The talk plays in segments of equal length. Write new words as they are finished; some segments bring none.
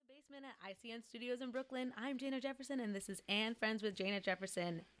Brooklyn at ICN Studios in Brooklyn. I'm Jana Jefferson, and this is And Friends with Jana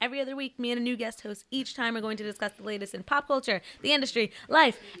Jefferson. Every other week, me and a new guest host each time are going to discuss the latest in pop culture, the industry,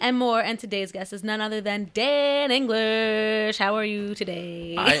 life, and more. And today's guest is none other than Dan English. How are you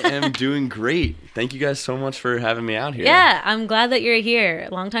today? I am doing great. Thank you guys so much for having me out here. Yeah, I'm glad that you're here.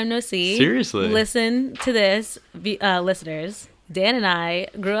 Long time no see. Seriously. Listen to this, listeners. Dan and I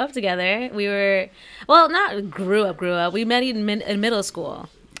grew up together. We were, well, not grew up. We met in middle school.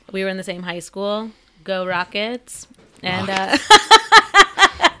 We were in the same high school. Go Rockets. And that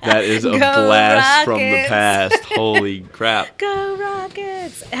is a blast from the past. Holy crap. Go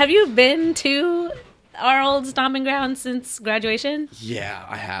Rockets. Have you been to our old stomping ground since graduation? Yeah,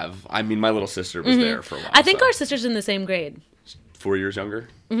 I have. I mean, my little sister was there for a while. I think our sister's in the same grade. 4 years younger?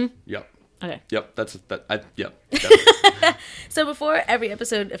 Mm-hmm. Yep. Okay. Yep, yep. So before every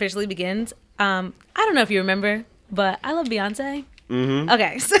episode officially begins, I don't know if you remember, but I love Beyonce. Mm-hmm.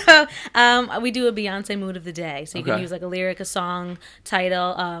 Okay, so we do a Beyonce mood of the day. So you can use like a lyric, a song,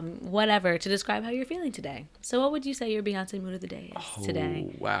 title, whatever to describe how you're feeling today. So what would you say your Beyonce mood of the day is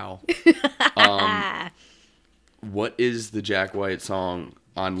today? Wow. What is the Jack White song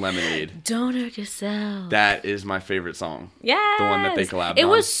on Lemonade? Don't Hurt Yourself. That is my favorite song. Yeah. The one that they collabed on. It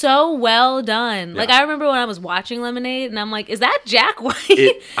was so well done. Yeah. Like, I remember when I was watching Lemonade, and I'm like, is that Jack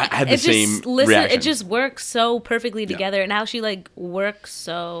White? I had the same reaction. It just works so perfectly together, and how she, like, works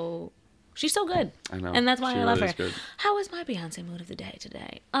so... She's so good. I know. And that's why I love her. Good. How is my Beyonce mood of the day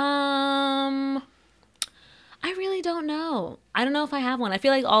today? I really don't know. I don't know if I have one. I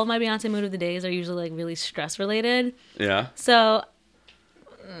feel like all of my Beyonce mood of the days are usually, like, really stress-related. Yeah. So...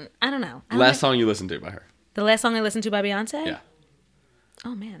 I don't know. Last song you listened to by her? The last song I listened to by Beyonce? Yeah.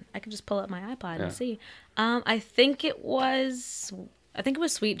 Oh, man. I could just pull up my iPod and see. I think it was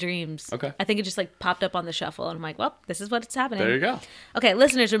Sweet Dreams. Okay. I think it just, like, popped up on the shuffle. And I'm like, well, this is what's happening. There you go. Okay,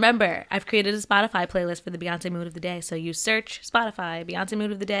 listeners, remember, I've created a Spotify playlist for the Beyonce Mood of the Day. So you search Spotify, Beyonce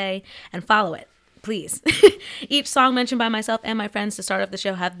Mood of the Day, and follow it. Please. Each song mentioned by myself and my friends to start off the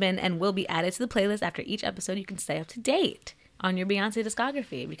show have been and will be added to the playlist after each episode. You can stay up to date on your Beyonce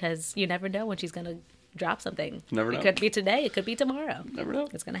discography, because you never know when she's going to drop something. Never know. It could be today. It could be tomorrow. Never know.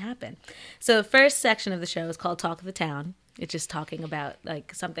 It's going to happen. So the first section of the show is called Talk of the Town. It's just talking about,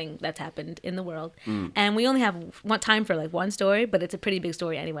 like, something that's happened in the world. And we only have time for, like, one story, but it's a pretty big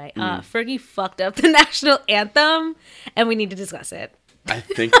story anyway. Fergie fucked up the national anthem, and we need to discuss it. I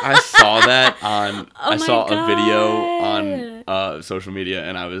think I saw that on. I saw God. a video on social media,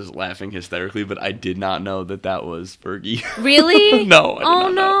 and I was laughing hysterically. But I did not know that was Fergie. Really? No, I did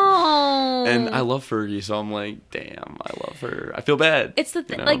not know. No. And I love Fergie, so I'm like, damn, I love her. I feel bad. It's the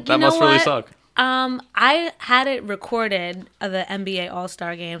thing, that must really suck. I had it recorded the NBA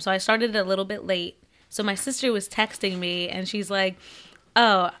All-Star game, so I started a little bit late. So my sister was texting me, and she's like,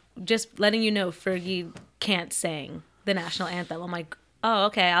 "Oh, just letting you know, Fergie can't sing the national anthem." I'm like, oh,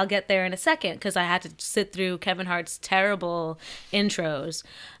 okay, I'll get there in a second, because I had to sit through Kevin Hart's terrible intros.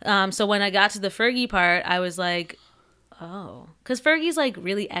 So when I got to the Fergie part, I was like, oh. Because Fergie's, like,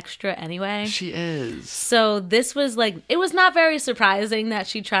 really extra anyway. She is. So this was, like, it was not very surprising that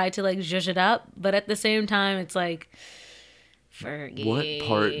she tried to, like, zhuzh it up. But at the same time, it's like, Fergie. What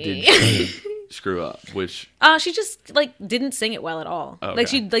part did she screw up? Which? She just, like, didn't sing it well at all. Okay. Like,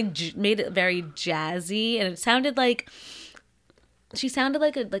 she, like, made it very jazzy, and it sounded like... She sounded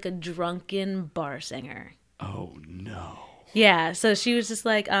like a drunken bar singer. Oh, no. Yeah, so she was just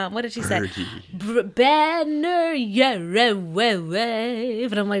like, what did she say? Banner, yeah,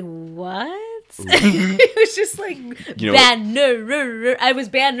 wave. And I'm like, what? It was just like, banner. I was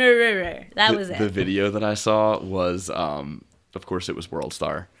banner. That was it. The video that I saw was, of course, it was World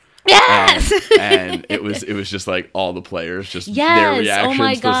Star. Yes! And it was just like all the players, their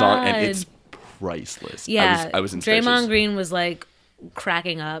reactions to the song. And it's priceless. Yeah, I was infectious. Draymond Green was like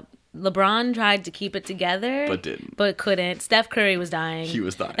cracking up. LeBron tried to keep it together, but couldn't. Steph Curry was dying. He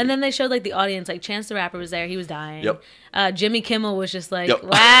was dying. And then they showed, like, the audience, like, Chance the Rapper was there. He was dying. Yep. Jimmy Kimmel was just like, yep.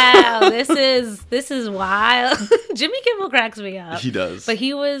 wow, this is wild. Jimmy Kimmel cracks me up. He does. But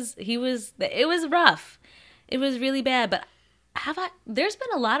it was rough. It was really bad. But there's been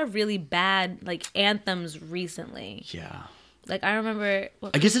a lot of really bad, like, anthems recently. Yeah. Like, I remember.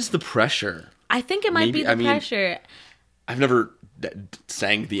 I guess it's the pressure. I think it might be the pressure. I've never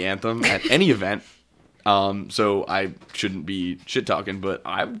sang the anthem at any event, so I shouldn't be shit talking, but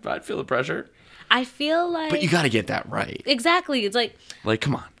I'd feel the pressure. I feel like, but you got to get that right. Exactly. It's like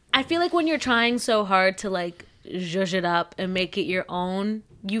come on. I feel like when you're trying so hard to, like, zhuzh it up and make it your own,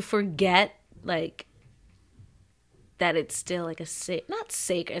 you forget, like, that it's still like not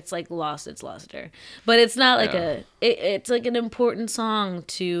sacred. It's like lost its luster, but it's not like it's like an important song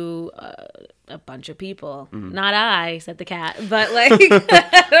to a bunch of people. Not I, said the cat, but like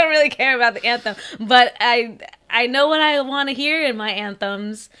I don't really care about the anthem. But I know what I want to hear in my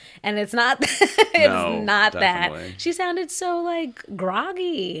anthems, and it's not that. She sounded so like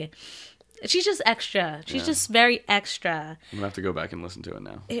groggy. She's just extra. She's just very extra. I'm gonna have to go back and listen to it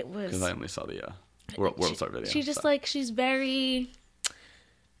now. It was because I only saw the World Star video. She just like she's very.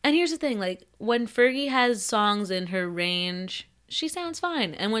 And here's the thing: like when Fergie has songs in her range, she sounds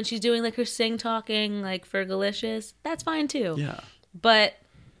fine, and when she's doing like her sing talking like Fergalicious, that's fine too. Yeah. But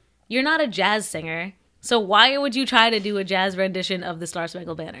you're not a jazz singer, so why would you try to do a jazz rendition of the Star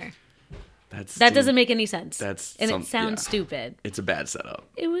Spangled Banner? That doesn't make any sense. It sounds stupid. It's a bad setup.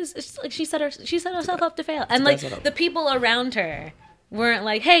 It's like she set herself up to fail, and like the people around her weren't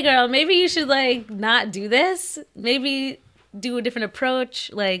like, "Hey, girl, maybe you should like not do this. Maybe do a different approach."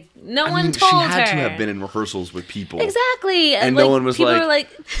 Like no one told her. She had to have been in rehearsals with people. Exactly, and like, no one was people were like,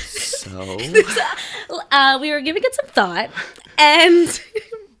 so we were giving it some thought, and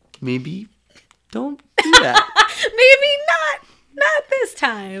maybe don't do that. Maybe not. Not this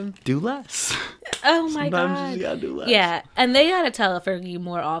time. Do less. Oh my God. Sometimes you gotta do less. Yeah, and they gotta tell Fergie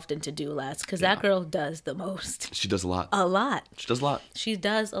more often to do less, because that girl does the most. She does a lot. A lot. She does a lot. She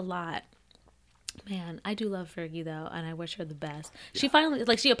does a lot. Man, I do love Fergie though, and I wish her the best. Yeah. She finally,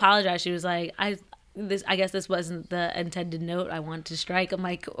 like, she apologized. She was like, I guess this wasn't the intended note I wanted to strike. I'm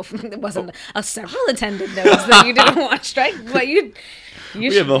like, it wasn't several intended notes that you didn't want to strike, but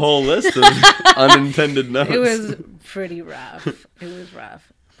we have a whole list of unintended notes. It was pretty rough. It was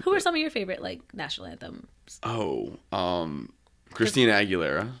rough. Who are some of your favorite like national anthems? Oh, Christina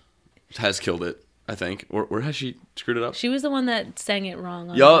Aguilera has killed it, I think. Or has she screwed it up? She was the one that sang it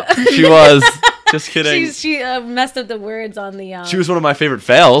wrong. Yup, she was. Just kidding. She messed up the words on the. She was one of my favorite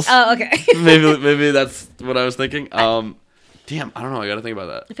fails. Oh, okay. maybe that's what I was thinking. Damn, I don't know. I gotta think about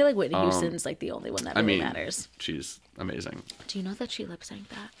that. I feel like Whitney Houston's like the only one that really matters. She's amazing. Do you know that she lip synced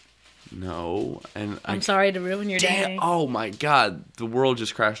that? No, and I'm sorry to ruin your day. Oh my God, the world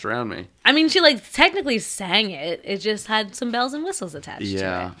just crashed around me. I mean, she like technically sang it. It just had some bells and whistles attached to it.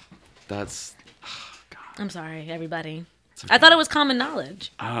 Yeah, that's. Oh, God. I'm sorry, everybody. Okay. I thought it was common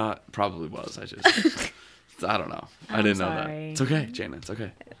knowledge. Probably was. I don't know. I didn't know that. It's okay, Jana. It's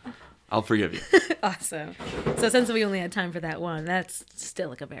okay. I'll forgive you. Awesome. So since we only had time for that one, that's still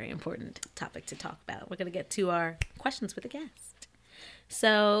like a very important topic to talk about. We're going to get to our questions with the guest.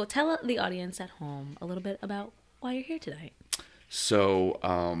 So tell the audience at home a little bit about why you're here tonight. So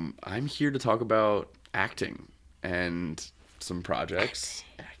I'm here to talk about acting and some projects.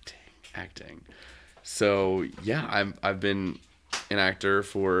 Acting. So yeah, I've been an actor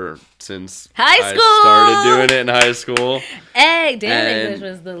since high school. I started doing it in high school. Hey, Dan English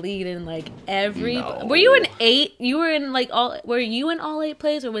was the lead in like every. No. Were you in 8? You were in like all. Were you in all 8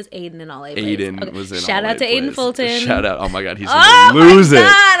 plays, or was Aiden in all 8 plays? Aiden was in Shout all out 8 to plays. Aiden Fulton. Shout out! Oh my God, he's gonna lose it. Oh my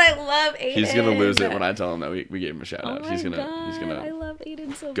God, I love Aiden. He's gonna lose it when I tell him that we gave him a shout out. He's gonna I love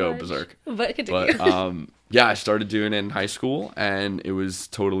Aiden so go much. berserk. But continue. But yeah, I started doing it in high school, and it was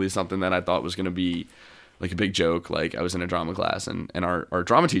totally something that I thought was gonna be like a big joke. Like I was in a drama class, and our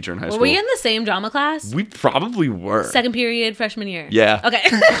drama teacher in high school. Were you in the same drama class? We probably were. Second period, freshman year. Yeah. Okay.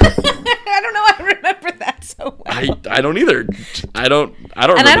 I don't know. I remember that so well. I don't either. I don't.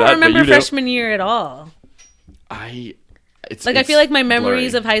 And I don't remember freshman year at all. I feel like my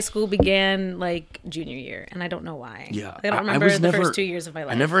memories of high school began like junior year, and I don't know why. Yeah, like, I don't remember the first 2 years of my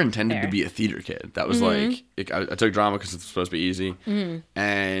life. I never intended to be a theater kid. That was like I took drama because it's supposed to be easy,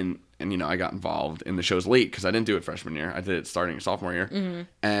 and you know I got involved in the shows late because I didn't do it freshman year. I did it starting sophomore year,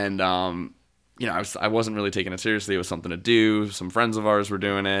 and you know I wasn't really taking it seriously. It was something to do. Some friends of ours were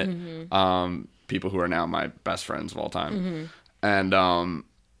doing it. People who are now my best friends of all time,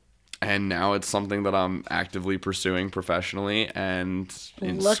 and now it's something that I'm actively pursuing professionally and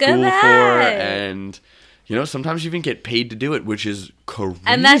in school for. And, you know, sometimes you even get paid to do it, which is crazy.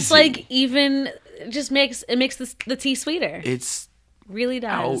 And that's like just makes the tea sweeter. It's really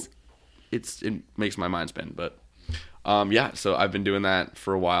does. It makes my mind spin. But yeah, so I've been doing that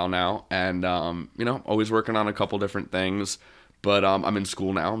for a while now. And, you know, always working on a couple different things. But I'm in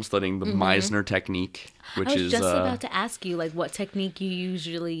school now. I'm studying the Meisner technique, which is... I was just about to ask you, like, what technique you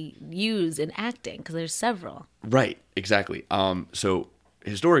usually use in acting, because there's several. Right, exactly. So,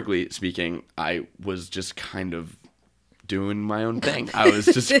 historically speaking, I was just kind of doing my own thing. I was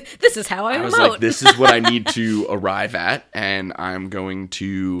just... This is how I was like, this is what I need to arrive at, and I'm going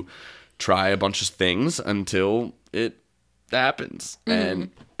to try a bunch of things until it happens.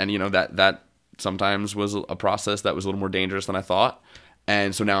 And you know, that sometimes was a process that was a little more dangerous than I thought.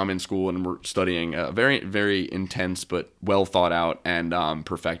 And so now I'm in school and we're studying a very, very intense but well thought out and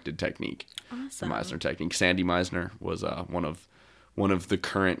perfected technique. Awesome. The Meisner technique. Sandy Meisner was one of the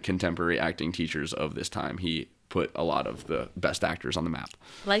current contemporary acting teachers of this time. He put a lot of the best actors on the map.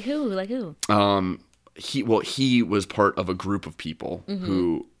 Like who? He was part of a group of people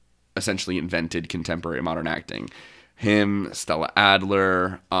who essentially invented contemporary modern acting. Him, Stella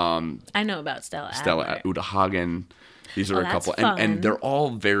Adler. I know about Stella Uta Hagen. These are a couple, fun. and they're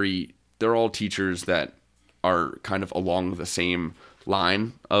all teachers that are kind of along the same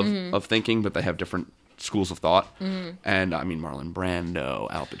line of thinking, but they have different schools of thought. And I mean, Marlon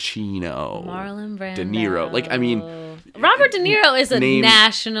Brando, Al Pacino, De Niro. Like, I mean, Robert De Niro is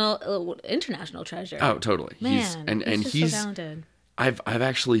international treasure. Oh, totally. Man, he's so talented. I've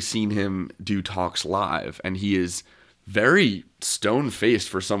actually seen him do talks live, and he is very stone-faced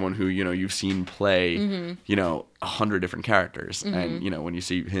for someone who, you've seen play, 100 different characters. And, when you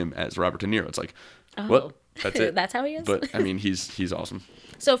see him as Robert De Niro, it's like, what? That's it. That's how he is? But, I mean, he's awesome.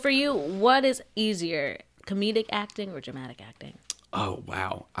 So for you, what is easier, comedic acting or dramatic acting? Oh,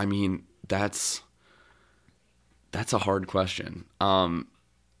 wow. I mean, that's a hard question.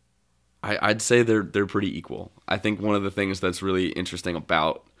 I'd say they're pretty equal. I think one of the things that's really interesting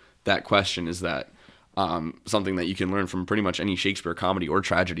about that question is that something that you can learn from pretty much any Shakespeare comedy or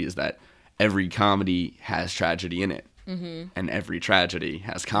tragedy is that every comedy has tragedy in it, and every tragedy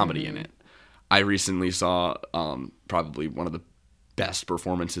has comedy in it. I recently saw probably one of the best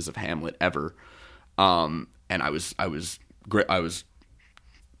performances of Hamlet ever, and I was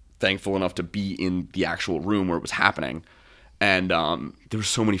thankful enough to be in the actual room where it was happening, and there were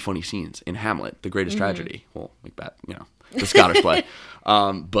so many funny scenes in Hamlet, the greatest tragedy. Well, like that, the Scottish play,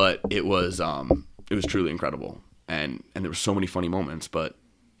 but it was truly incredible, and there were so many funny moments, but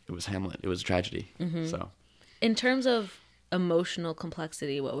it was Hamlet. It was a tragedy. So, in terms of emotional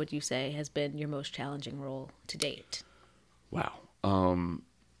complexity, what would you say has been your most challenging role to date? Wow.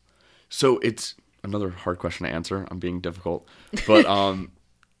 So it's another hard question to answer. I'm being difficult, but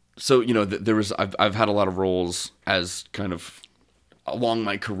so there was I've had a lot of roles as kind of along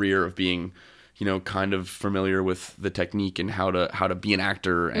my career of being, kind of familiar with the technique and how to be an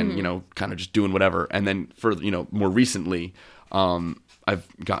actor and, kind of just doing whatever. And then for, more recently, I've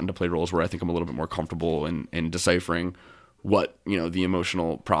gotten to play roles where I think I'm a little bit more comfortable in deciphering what, the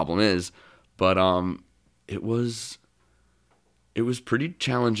emotional problem is. But it was pretty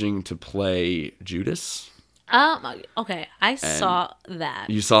challenging to play Judas. Okay. I saw that.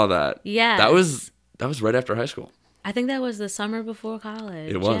 You saw that? Yeah. That was right after high school. I think that was the summer before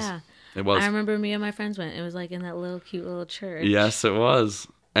college. It was. Yeah. It was. I remember me and my friends went. It was like in that little cute little church. Yes, it was.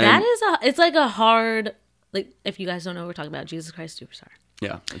 And it's like a hard, like, if you guys don't know, we're talking about Jesus Christ Superstar.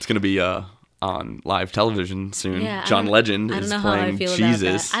 Yeah. It's going to be on live television soon. Yeah, John Legend is playing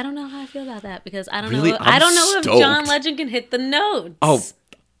Jesus. I don't know how I feel about that because I don't really? know. I don't know stoked. if John Legend can hit the notes. Oh,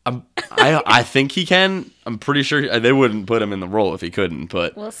 I think he can. I'm pretty sure they wouldn't put him in the role if he couldn't,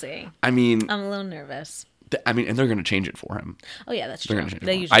 but we'll see. I mean, I'm a little nervous. and they're going to change it for him. Oh yeah, that's true. They're going to change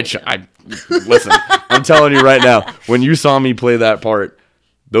They it. usually do. Listen, I'm telling you right now, when you saw me play that part,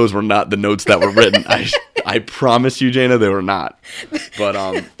 those were not the notes that were written. I promise you, Jana, they were not. But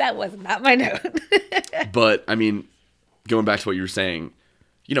that was not my note. But I mean, going back to what you were saying,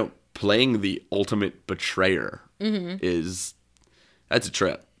 playing the ultimate betrayer that's a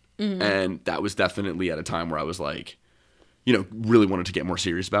trip. And that was definitely at a time where I was like, really wanted to get more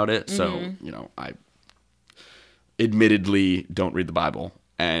serious about it. So, I admittedly don't read the Bible,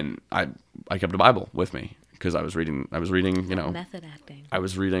 and I kept a Bible with me because I was reading, Method acting. I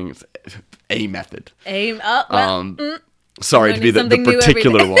was reading a method. Learning Sorry to be the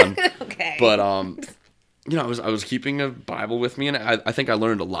particular one. Okay. But I was keeping a Bible with me, and I think I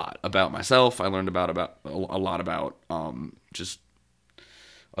learned a lot about myself. I learned about a lot about just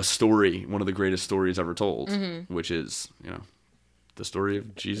a story, one of the greatest stories ever told, which is, the story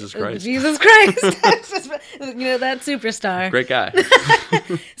of Jesus Christ. Jesus Christ. That superstar. Great guy.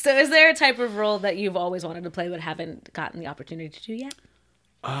 So is there a type of role that you've always wanted to play but haven't gotten the opportunity to do yet?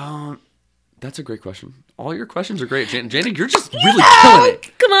 That's a great question. All your questions are great. Jana, you're just really killing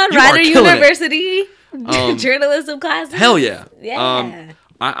it. Come on, Rider University journalism classes. Hell yeah. Yeah.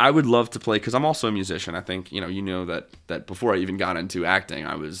 I would love to play because I'm also a musician. I think that before I even got into acting,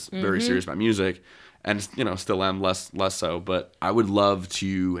 I was very serious about music, and still am less so. But I would love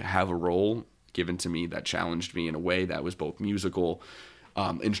to have a role given to me that challenged me in a way that was both musical,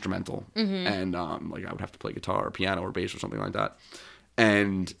 instrumental, and like I would have to play guitar or piano or bass or something like that,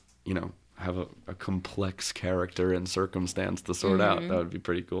 and have a complex character and circumstance to sort out. That would be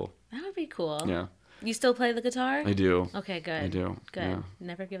pretty cool. That would be cool. Yeah. You still play the guitar? I do. Okay, good. I do. Good. Yeah.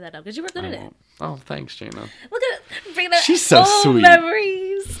 Never give that up because you were good at it. Oh, thanks, Jana. Look at bring that She's so old sweet.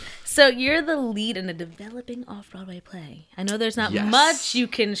 memories. So you're the lead in a developing off-Broadway play. I know there's not much you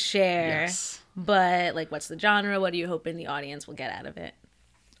can share, but like, what's the genre? What are you hoping the audience will get out of it?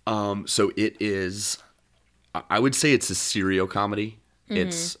 So it is. I would say it's a serio comedy.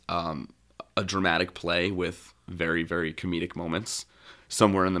 It's a dramatic play with very, very comedic moments,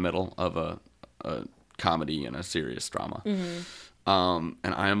 somewhere in the middle of a comedy and a serious drama. And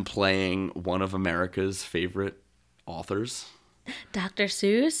I am playing one of America's favorite authors. Dr.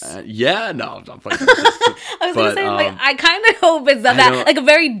 Seuss? No, I'm playing. I was gonna say, like, I kind of hope it's that, like a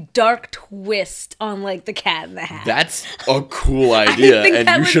very dark twist on like the Cat in the Hat. That's a cool idea, and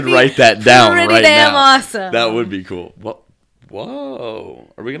you should write that down right pretty damn now. Awesome. That would be cool. Whoa.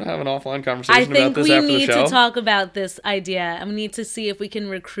 Are we going to have an offline conversation about this I after the think show? we need to talk about this idea, and we need to see if we can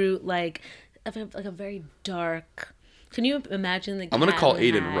recruit like a very dark. Can you imagine the Cat I'm going to call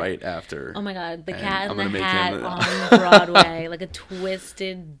in the Aiden Hat? right after. Oh my God, the Cat in I'm the gonna Hat make him on Broadway, like a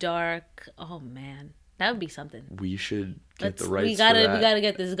twisted, dark. Oh man, that would be something. We should get the rights. We gotta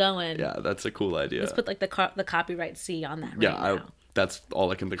get this going. Yeah, that's a cool idea. Let's put like the copyright C on that. Now. That's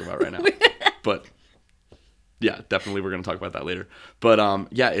all I can think about right now. But yeah, definitely we're gonna talk about that later. But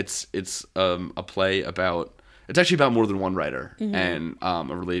it's a play about. It's actually about more than one writer and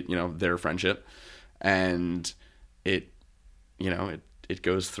their friendship, and it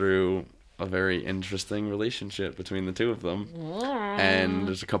goes through a very interesting relationship between the two of them. And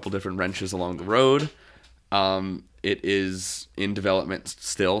there's a couple different wrenches along the road. It is in development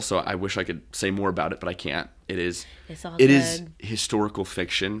still, so I wish I could say more about it, but I can't. It is historical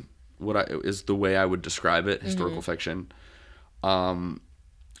fiction. Is the way I would describe it, historical fiction.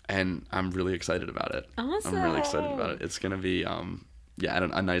 And I'm really excited about it. Awesome. I'm really excited about it. It's going to be at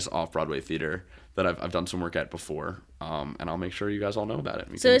a nice off-Broadway theater that I've done some work at before, and I'll make sure you guys all know about it.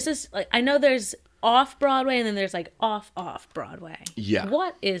 Is this like, I know there's off-Broadway and then there's like off-Broadway. Yeah.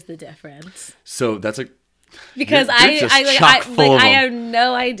 What is the difference? So that's because I have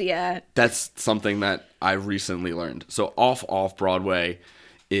no idea. That's something that I recently learned. So off-Broadway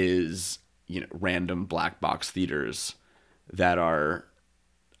is random black box theaters that are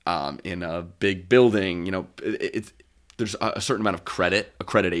in a big building. There's a certain amount of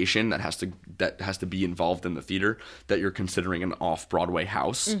accreditation that has to be involved in the theater that you're considering an off-Broadway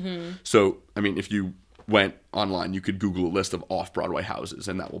house. So, I mean, if you went online, you could Google a list of off-Broadway houses,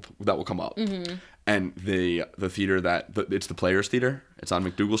 and that will come up. And the theater it's the Players Theater. It's on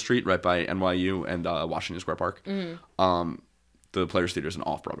McDougal Street, right by NYU and Washington Square Park. The Players Theater is an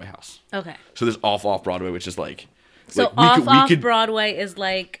off-Broadway house. Okay. So there's off-Broadway, which is like. So off-Broadway is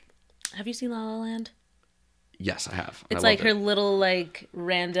like. Have you seen La La Land? Yes, I have. It's like her little like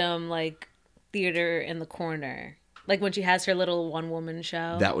random like theater in the corner. Like when she has her little one-woman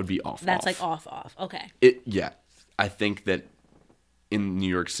show. That would be off. That's like off. Okay. I think that in New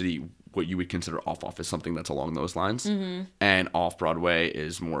York City, what you would consider off is something that's along those lines. And off-Broadway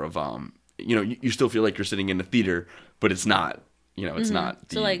is more of you still feel like you're sitting in a theater, but it's not. It's not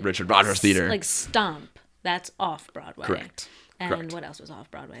the Richard Rodgers Theater. Like Stump. That's off-Broadway. Correct. And what else was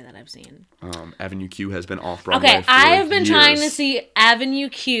off-Broadway that I've seen? Avenue Q has been off-Broadway Okay, for I have been years. trying to see Avenue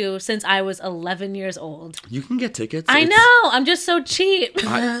Q since I was 11 years old. You can get tickets. I know. I'm just so cheap.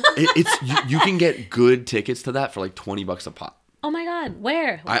 You can get good tickets to that for like $20 a pop. Oh my God,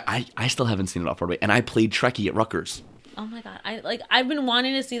 where? I still haven't seen it off-Broadway, and I played Trekkie at Rutgers. Oh my God, I've been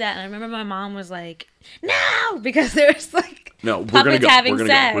wanting to see that, and I remember my mom was like, "No," because there's like puppets having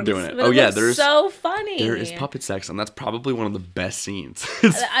sex. We're doing it. But there's so funny. There is puppet sex, and that's probably one of the best scenes.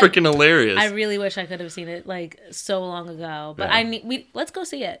 It's freaking hilarious. I really wish I could have seen it like so long ago, but let's go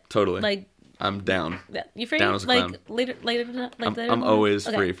see it. Totally. Like I'm down. You free? Down as a clown. Later. I'm always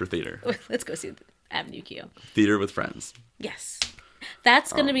free for theater. Let's go see Avenue Q. Theater with friends. Yes.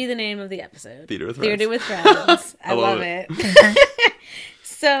 That's going to be the name of the episode. Theater with Friends. Theater with Friends. I love it.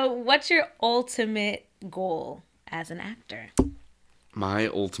 So, what's your ultimate goal as an actor? My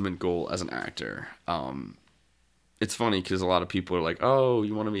ultimate goal as an actor. It's funny because a lot of people are like, "Oh,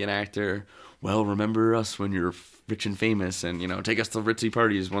 you want to be an actor? Well, remember us when you're rich and famous, and take us to ritzy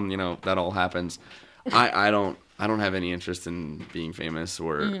parties when that all happens." I don't have any interest in being famous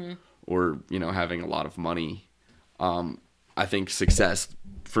or having a lot of money. I think success,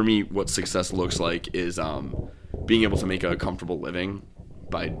 for me, what success looks like is being able to make a comfortable living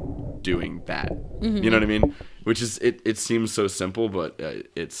by doing that. You know what I mean? Which is it seems so simple, but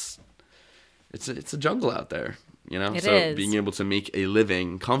it's a jungle out there. It so is. Being able to make a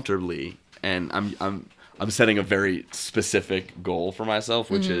living comfortably, and I'm setting a very specific goal for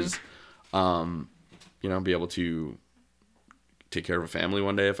myself, which is Be able to take care of a family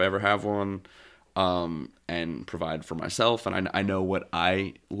one day if I ever have one, and provide for myself. And I know what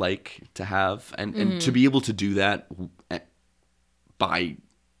I like to have, and to be able to do that by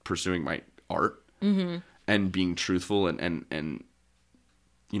pursuing my art and being truthful and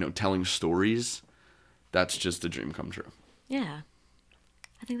telling stories, that's just a dream come true. Yeah.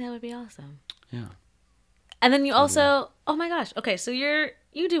 I think that would be awesome. Yeah. And then you also, oh my gosh. Okay, so you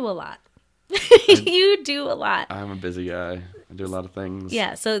do a lot. You do a lot. I'm a busy guy. I do a lot of things.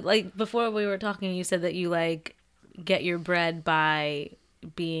 Yeah, so like before we were talking, you said that you like get your bread by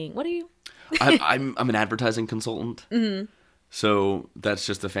being, what are you? I'm an advertising consultant. Mm-hmm. So that's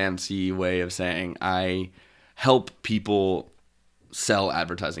just a fancy way of saying I help people sell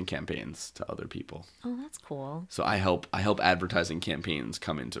advertising campaigns to other people. Oh, that's cool. So I help advertising campaigns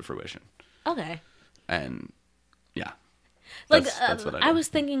come into fruition. Okay. And yeah. That's what I was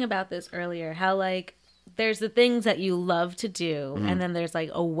thinking about this earlier, how like there's the things that you love to do, and then there's like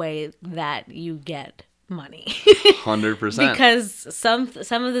a way that you get money. 100%. Because some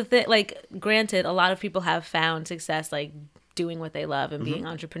of the like, granted, a lot of people have found success like doing what they love and being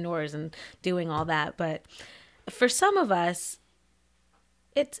entrepreneurs and doing all that, but for some of us,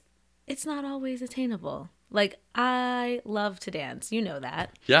 it's not always attainable. Like, I love to dance, you know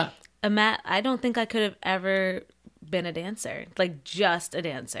that. Yeah. I don't think I could have ever been a dancer, like just a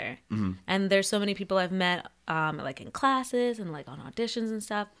dancer. And there's so many people I've met like in classes and like on auditions and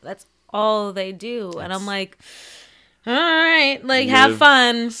stuff, that's all they do. And I'm like, all right, like, have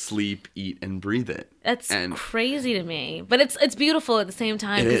fun, sleep, eat, and breathe it. That's crazy to me, but it's beautiful at the same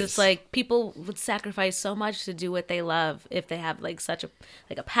time, because it's like people would sacrifice so much to do what they love if they have like such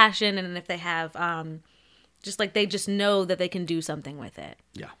a passion, and if they have just like they just know that they can do something with it.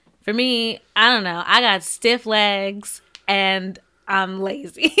 Yeah. For me, I don't know. I got stiff legs and I'm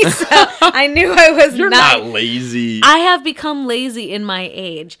lazy. So I knew I was You're not lazy. I have become lazy in my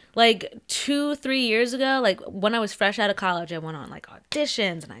age. Like 2-3 years ago, like when I was fresh out of college, I went on like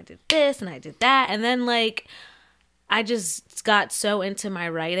auditions and I did this and I did that. And then like I just got so into my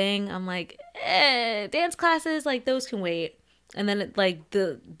writing. I'm like, dance classes, like those can wait. And then it, like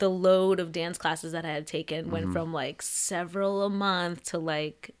the load of dance classes that I had taken went from like several a month to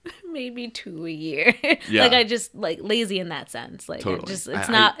like maybe 2 a year. Yeah. Like I just like lazy in that sense. Like totally.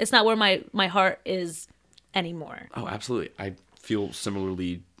 It's not where my heart is anymore. Oh, absolutely. I feel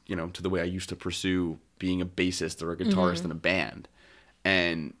similarly, to the way I used to pursue being a bassist or a guitarist in a band.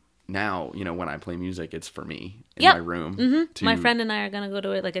 And now, when I play music, it's for me in my room. My friend and I are going to go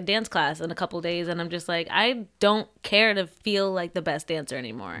to like a dance class in a couple of days, and I'm just like, I don't care to feel like the best dancer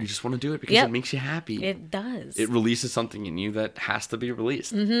anymore. You just want to do it because it makes you happy. It does. It releases something in you that has to be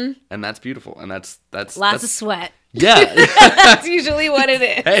released. And that's beautiful. And that's lots of sweat. Yeah. That's usually what it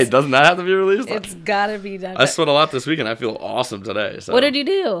is. Hey, doesn't that have to be released? It's got to be done. I sweat a lot this week, and I feel awesome today. So. What did you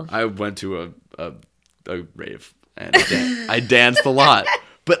do? I went to a rave, and I danced a lot.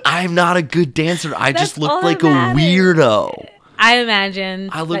 But I'm not a good dancer. I just look like a weirdo. I imagine.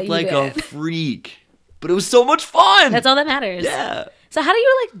 I look like a freak. But it was so much fun. That's all that matters. Yeah. So how do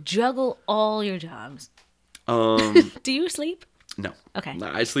you like juggle all your jobs? Do you sleep? No. Okay. No,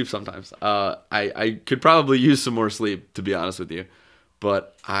 I sleep sometimes. I could probably use some more sleep, to be honest with you.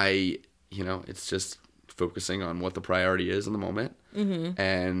 But it's just focusing on what the priority is in the moment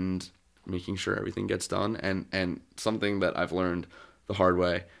and making sure everything gets done. And something that I've learned the hard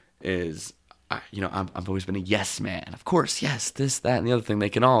way is, I've always been a yes man. Of course, yes, this, that, and the other thing. They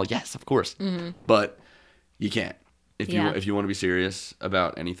can all, yes, of course. But you can't. If you want to be serious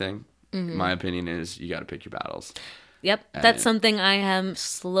about anything, my opinion is you got to pick your battles. Yep, that's something I am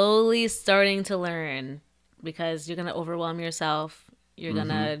slowly starting to learn, because you're gonna overwhelm yourself. You're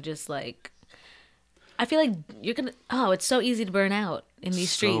gonna just like, I feel like you're gonna. Oh, it's so easy to burn out in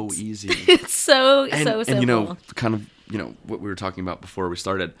these streets. So easy. It's so simple. And kind of. What we were talking about before we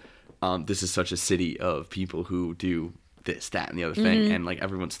started, this is such a city of people who do this, that, and the other thing, and like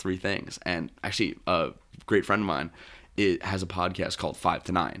everyone's three things. And actually, a great friend of mine, it has a podcast called 5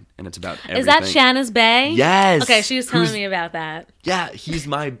 to 9, and it's about everything. Is that Shanna's Bay? Yes. Okay, she was telling me about that. Yeah, he's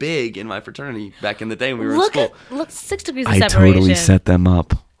my big in my fraternity back in the day when we were in school. Look, 6 degrees of separation. I totally set them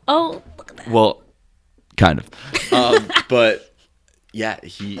up. Oh, look at that. Well, kind of. But yeah,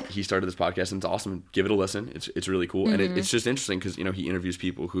 he started this podcast, and it's awesome. Give it a listen. It's really cool, and it's just interesting because he interviews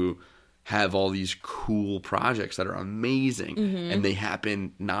people who have all these cool projects that are amazing, and they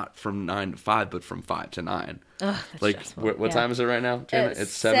happen not from 9 to 5, but from 5 to 9. Ugh, like what time is it right now, Jana?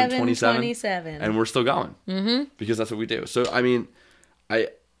 It's 7:27, and we're still going because that's what we do. So I mean,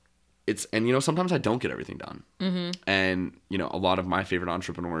 sometimes I don't get everything done, and a lot of my favorite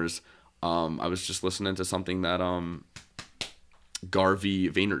entrepreneurs I was just listening to something that Garvey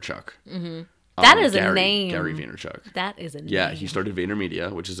Vaynerchuk. That is a name. Gary Vaynerchuk. That is a name. Yeah, he started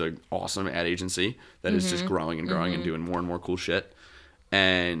VaynerMedia, which is an awesome ad agency that is just growing and growing and doing more and more cool shit.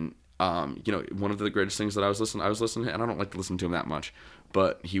 And one of the greatest things that I was listening to, and I don't like to listen to him that much,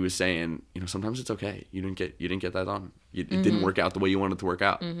 but he was saying, sometimes it's okay. You didn't get that done. It didn't work out the way you wanted it to work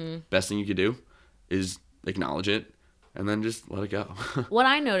out. Best thing you could do is acknowledge it and then just let it go. What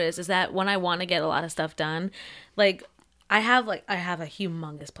I notice is that when I want to get a lot of stuff done, like I have a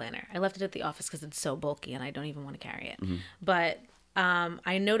humongous planner. I left it at the office because it's so bulky and I don't even want to carry it. But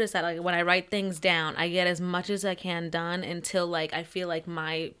I notice that like when I write things down, I get as much as I can done until like I feel like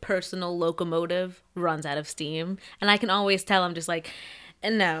my personal locomotive runs out of steam, and I can always tell I'm just like,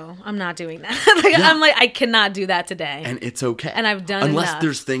 no, I'm not doing that. I'm like, I cannot do that today, and it's okay. And I've done unless enough.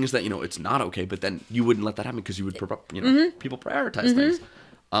 There's things that it's not okay, but then you wouldn't let that happen because you would people prioritize things.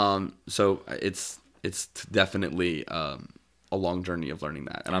 So it's definitely a long journey of learning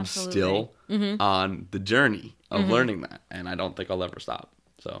that, and Absolutely. I'm still on the journey of learning that, and I don't think I'll ever stop.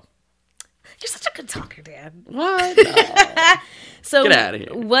 So you're such a good talker, Dan. What? No. So get out of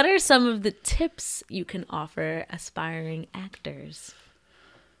here. What are some of the tips you can offer aspiring actors?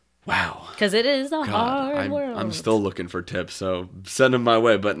 Wow, because it is a hard world. I'm still looking for tips, so send them my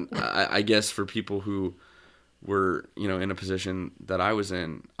way. But I guess for people who were in a position that I was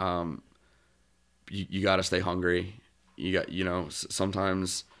in, you got to stay hungry. You got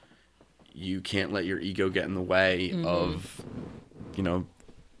sometimes you can't let your ego get in the way of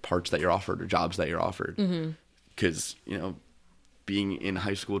parts that you're offered or jobs that you're offered, because being in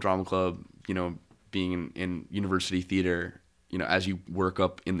high school drama club, being in university theater, as you work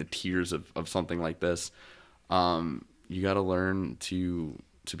up in the tiers of something like this, you got to learn to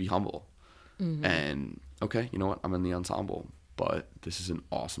be humble. And okay, you know what, I'm in the ensemble, but this is an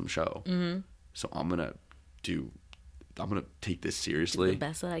awesome show, so I'm gonna take this seriously, the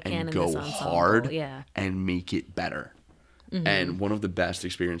best that I can, and go in this ensemble. hard, yeah, and make it better. And one of the best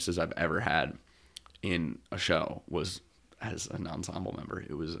experiences I've ever had in a show was as an ensemble member.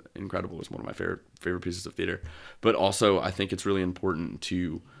 It was incredible. It was one of my favorite pieces of theater. But also, I think it's really important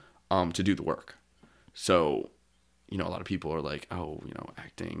to do the work. So, a lot of people are like, oh,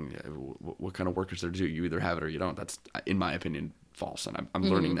 acting, what kind of work is there to do? You either have it or you don't. That's, in my opinion, false. And I'm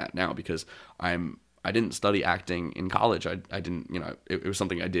learning that now because I didn't study acting in college. I didn't, it was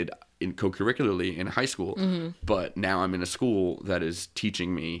something I did co-curricularly in high school. But now I'm in a school that is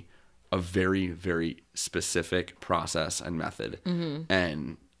teaching me a very, very specific process and method.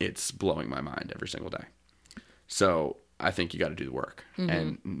 And it's blowing my mind every single day. So I think you got to do the work.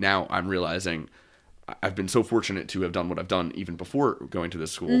 And now I'm realizing I've been so fortunate to have done what I've done even before going to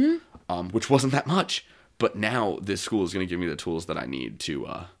this school, which wasn't that much. But now this school is going to give me the tools that I need to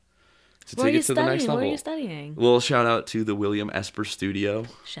take it to the next level. What are you studying? Well, shout out to the William Esper Studio.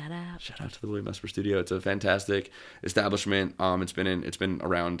 Shout out to the William Esper Studio. It's a fantastic establishment. It's been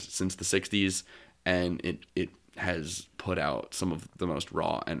around since the 60s, and it has put out some of the most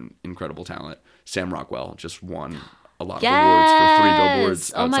raw and incredible talent. Sam Rockwell just won a lot of awards for 3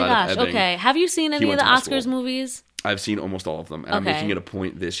 billboards outside Oh my gosh, of Ebbing. okay. Have you seen any of the Oscars movies? I've seen almost all of them, and I'm making it a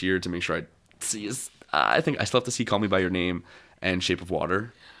point this year to make sure I see. I think I still have to see Call Me by Your Name and Shape of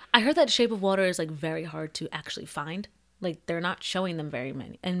Water. I heard that Shape of Water is like very hard to actually find. Like they're not showing them very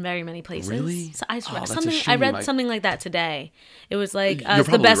many places. Really? So I read something like that today. It was like it's the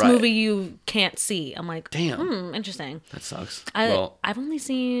probably best right. movie you can't see. I'm like, damn, interesting. That sucks. I've only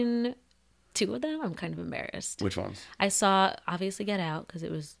seen 2 of them. I'm kind of embarrassed. Which ones? I saw obviously Get Out because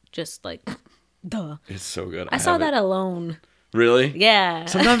it was just like, duh. It's so good. I saw that alone. Really? Yeah.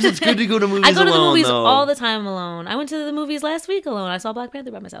 Sometimes it's good to go to movies alone. I go to the movies though. all the time alone. I went to the movies last week alone. I saw Black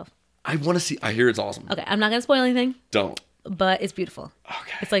Panther by myself. I want to see. I hear it's awesome. Okay, I'm not gonna spoil anything. Don't. But it's beautiful.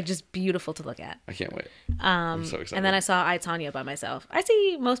 Okay. It's like just beautiful to look at. I can't wait. I'm so excited. And then I saw I, Tonya by myself. I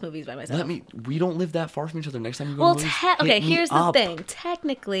see most movies by myself. We don't live that far from each other. Next time you go to movies, okay, here's the thing.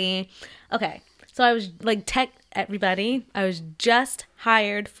 Technically, okay. So I was like, everybody, I was just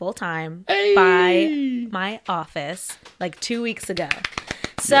hired full time by my office like 2 weeks ago.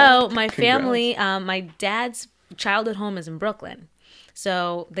 So my family, my dad's childhood home is in Brooklyn.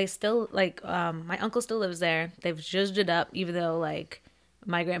 So they still like, my uncle still lives there. They've zhuzhed it up, even though like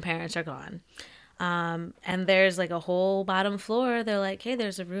my grandparents are gone. And there's like a whole bottom floor. They're like, hey,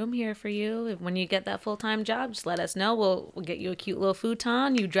 there's a room here for you. When you get that full-time job, just let us know. We'll get you a cute little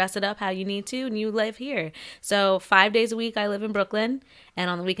futon. You dress it up how you need to, and you live here. So 5 days a week, I live in Brooklyn. And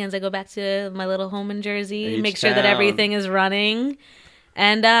on the weekends, I go back to my little home in Jersey, make sure that everything is running.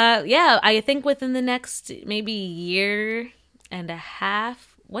 And I think within the next maybe year and a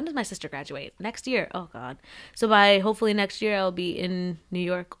half, when does my sister graduate? Next year. Oh God. So by hopefully next year I'll be in New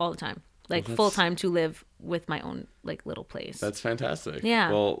York all the time. Like full time to live with my own like little place. That's fantastic. Yeah.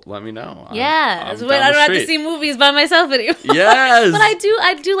 Well, let me know. Yeah. I'm So I don't have to see movies by myself anymore. Yes. But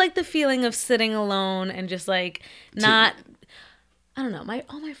I do like the feeling of sitting alone and just like not. I don't know.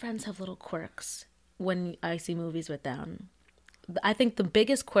 All my friends have little quirks when I see movies with them. I think the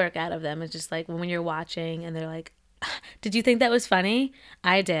biggest quirk out of them is just like when you're watching and they're like, "Did you think that was funny?"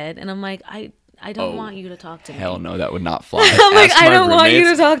 I did, and I'm like, I don't want you to talk to me. Hell no, that would not fly. I'm like, I don't want you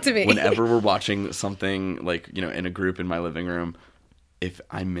to talk to me. Whenever we're watching something like, in a group in my living room, if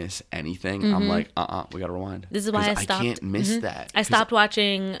I miss anything, I'm like, we gotta rewind. This is why I stopped. I can't miss that. I stopped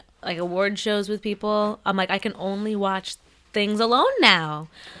watching like award shows with people. I'm like, I can only watch things alone now.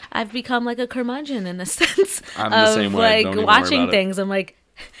 I've become like a curmudgeon in a sense. I'm the same way. Like watching things. I'm like,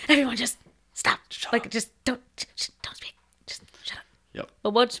 everyone just stop. Like just don't speak. Just shut up. Yep. But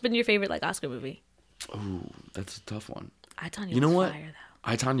what's been your favorite like Oscar movie? Oh, that's a tough one. I Tonya was what? fire though.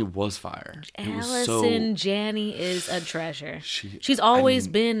 I Tonya was fire. Allison Janney is a treasure. She's always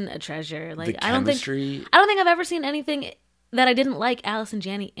been a treasure. Like I don't think I've ever seen anything that I didn't like Allison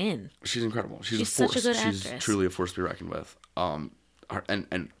Janney in. She's incredible. She's a such force. a good actress. She's truly a force to be reckoned with. And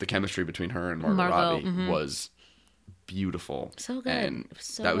the chemistry between her and Margot Robbie was beautiful. So good. And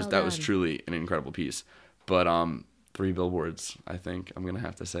so that well was done. truly an incredible piece. But 3 Billboards, I think I'm gonna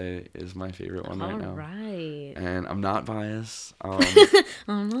have to say, is my favorite one right now. All right. And I'm not biased.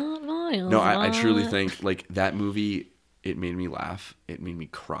 I'm not biased. No, I truly think like that movie. It made me laugh. It made me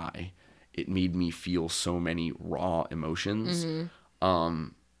cry. It made me feel so many raw emotions.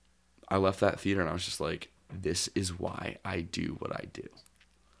 I left that theater and I was just like, this is why I do what I do.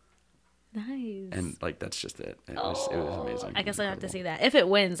 Nice. And like that's just it. It was amazing. I guess I have to see that. If it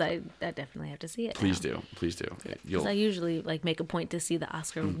wins, I definitely have to see it. Please do. Because I usually like make a point to see the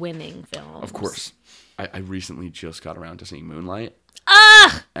Oscar-winning films. Of course. I recently just got around to seeing Moonlight.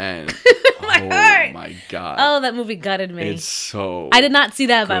 Ah! And my God. Oh, that movie gutted me. It's so I did not see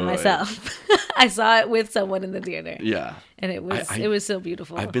that by good. myself. I saw it with someone in the theater. Yeah. And it was so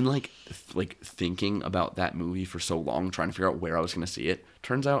beautiful. I've been like thinking about that movie for so long, trying to figure out where I was going to see it.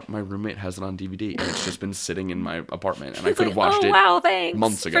 Turns out my roommate has it on DVD, and it's just been sitting in my apartment, and I could have watched it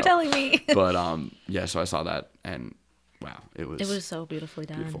months ago. For telling me. But yeah, so I saw that, and wow, it was so beautifully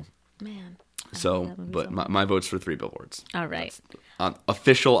done. Beautiful. Man. So, but my vote's for 3 Billboards. All right.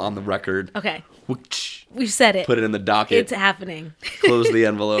 Official on the record. Okay. We've said it. Put it in the docket. It's happening. Close the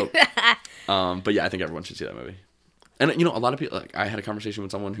envelope. But yeah, I think everyone should see that movie. And a lot of people, like, I had a conversation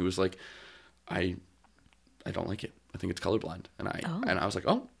with someone who was like, I don't like it. I think it's colorblind. And I was like,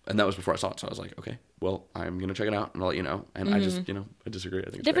 oh. And that was before I saw it. So I was like, okay, well, I'm going to check it out and I'll let you know. And I just, I disagree. I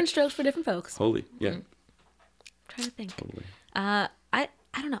think it's different strokes for different folks. Holy, yeah. I'm trying to think. Totally.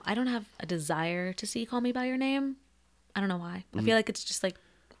 I don't know. I don't have a desire to see Call Me By Your Name. I don't know why. I feel like it's just like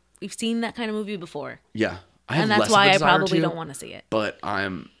we've seen that kind of movie before. Yeah. And that's why I probably don't want to see it. But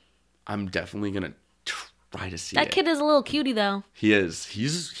I'm definitely going to try to see it. That kid is a little cutie though. He is.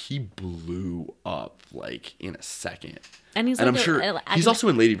 He blew up like in a second. And I'm sure he's also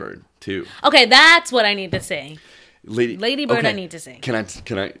in Lady Bird too. Okay, that's what I need to see. Lady Bird, okay. I need to see. Can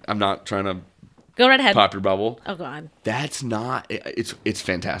I? I'm not trying to go right ahead. Pop your bubble. Oh God. That's not. It's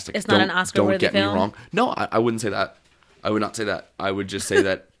fantastic. It's not an Oscar-worthy film. Don't get me wrong. No, I wouldn't say that. I would not say that. I would just say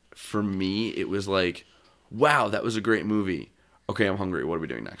that for me, it was like, wow, that was a great movie. Okay, I'm hungry. What are we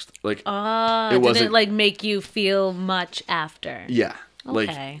doing next? Like, it didn't like make you feel much after. Yeah.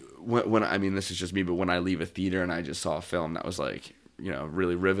 Okay. Like when I mean, this is just me, but when I leave a theater and I just saw a film that was like,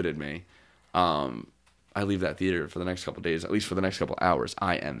 really riveted me, I leave that theater for the next couple of days, at least for the next couple of hours.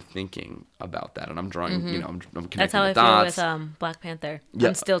 I am thinking about that, and I'm drawing. I'm connecting That's how the I dots. feel with Black Panther. Yeah,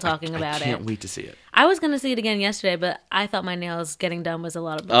 I'm still talking about it. I can't wait to see it. I was gonna see it again yesterday, but I thought my nails getting done was a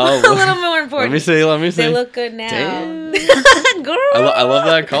little more important. Let me see. They look good now. Damn. Girl. I love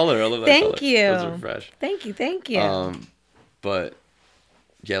that color. Thank you. Those are fresh. Thank you. But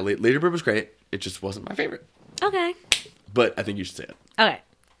yeah, Lady Bird was great. It just wasn't my favorite. Okay. But I think you should say it. Okay.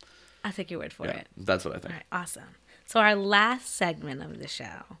 I'll take your word for it. That's what I think. All right, awesome. So our last segment of the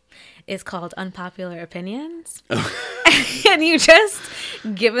show is called Unpopular Opinions. And you just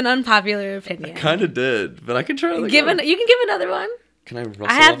give an unpopular opinion. I kind of did, but I can try to You can give another one. Can I rustle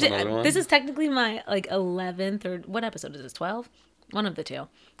up another one? This is technically my 11th or what episode is this? 12? One of the two.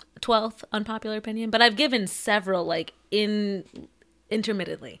 12th unpopular opinion, but I've given several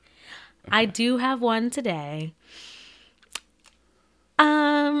intermittently. Okay. I do have one today.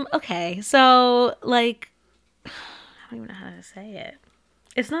 Okay, so I don't even know how to say it.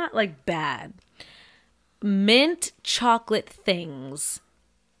 It's not bad. Mint chocolate things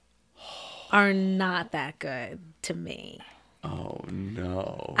are not that good to me. Oh,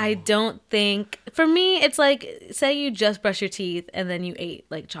 no. I don't think, for me, it's like, say you just brush your teeth and then you ate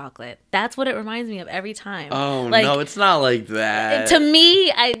like chocolate. That's what it reminds me of every time. Oh, like, no, it's not like that. To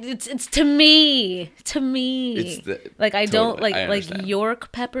me, it's to me. It's like, I don't totally, like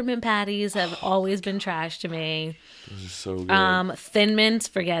York peppermint patties have always been trash to me. Those are so good. Thin Mints,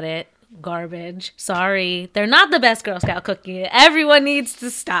 forget it. Garbage. Sorry. They're not the best Girl Scout cookie. Everyone needs to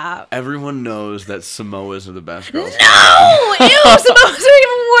stop. Everyone knows that Samoas are the best Girl Scouts. No! Ew, Samoas are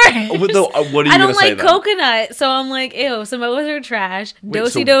even worse. What are you I don't gonna say like then? coconut, so I'm like, ew, Samoas are trash. Wait,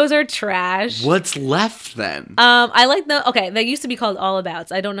 Do-si-dos are trash. What's left then? I like they used to be called All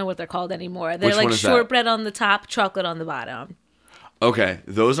Abouts. I don't know what they're called anymore. They're Which one like is shortbread on the top, chocolate on the bottom. Okay,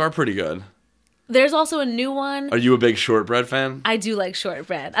 those are pretty good. There's also a new one. Are you a big shortbread fan? I do like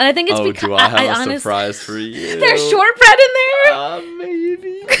shortbread. And I think it's because do I have a surprise for you? There's shortbread in there?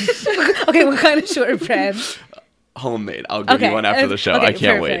 Maybe. Okay, what kind of shortbread? Homemade. I'll give you one after the show. I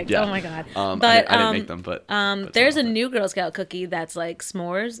can't wait. Yeah. Oh my god. But I didn't make them, but there's a new Girl Scout cookie that's like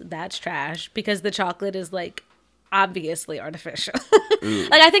s'mores. That's trash because the chocolate is like obviously artificial.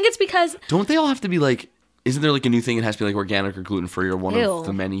 Like I think it's because don't they all have to be like? Isn't there like a new thing? It has to be like organic or gluten free or one of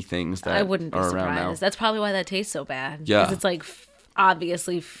the many things that I wouldn't be are surprised. around now. That's probably why that tastes so bad. Yeah, because it's like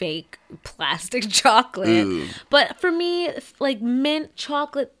obviously fake plastic chocolate. Ooh. But for me, like mint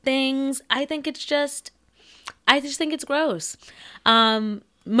chocolate things, I just think it's gross.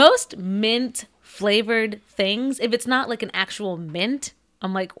 Most mint flavored things, if it's not like an actual mint,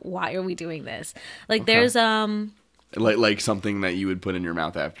 I'm like, why are we doing this? Like there's like something that you would put in your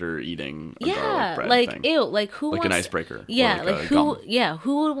mouth after eating a garlic bread like thing. ew, like who like wants, an icebreaker. Yeah, like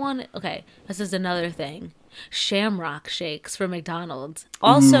who would want? Okay, this is another thing. Shamrock shakes from McDonald's,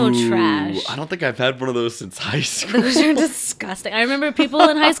 also trash. I don't think I've had one of those since high school. Those are disgusting. I remember people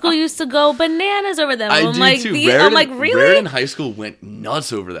in high school used to go bananas over them. I'm like, too. I'm like, really? Raritan High School went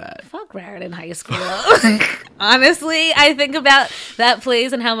nuts over that. Fuck Raritan High School. Honestly, I think about that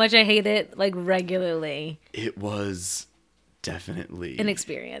place and how much I hate it like regularly. It was definitely an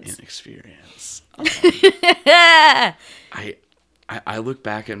experience. I look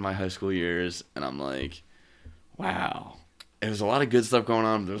back at my high school years and I'm like, wow. There was a lot of good stuff going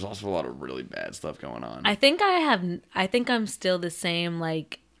on, but there was also a lot of really bad stuff going on. I think I'm still the same,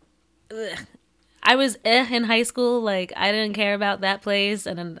 like, ugh. I was in high school, like, I didn't care about that place,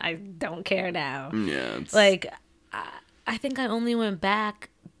 and then I don't care now. Yeah. Like, I think I only went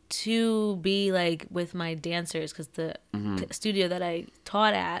back to be, like, with my dancers, because the studio that I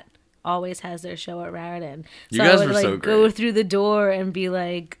taught at always has their show at Raritan. You guys I would, were like, so great. go through the door and be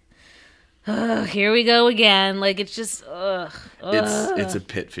like, ugh, here we go again. Like, it's just, ugh. It's a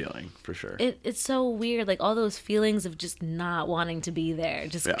pit feeling, for sure. It's so weird. Like, all those feelings of just not wanting to be there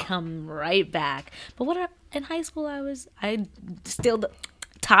just come right back. But in high school, I still the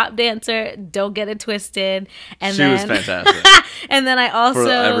top dancer, don't get it twisted. And she was fantastic. And then I also... For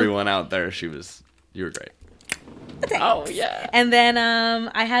everyone out there, you were great. Thanks. Oh, yeah. And then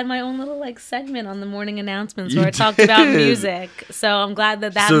I had my own little like segment on the morning announcements where I talked about music. So I'm glad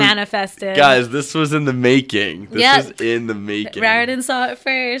that manifested. Guys, this was in the making. This was in the making. Raritan saw it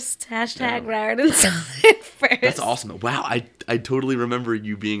first. Hashtag Raritan saw it first. That's awesome. Wow, I totally remember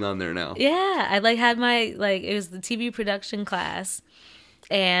you being on there now. Yeah, I like had my it was the TV production class,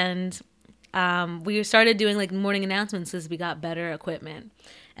 and we started doing like morning announcements as we got better equipment.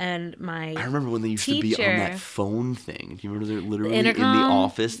 And I remember when they used to be on that phone thing. Do you remember they literally in the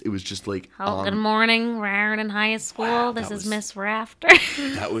office? It was just like, good morning, Raritan High School. Wow, this is Miss Rafter.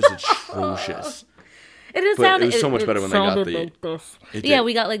 That was atrocious. It was so much better when they got like this.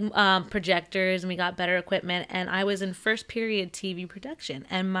 We got like projectors and we got better equipment. And I was in first period TV production,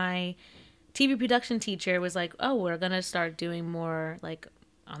 and my TV production teacher was like, "Oh, we're gonna start doing more like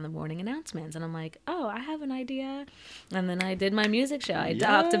on the morning announcements." And I'm like, oh, I have an idea. And then I did my music show. I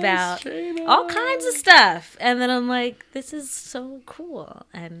talked about all kinds of stuff. And then I'm like, this is so cool.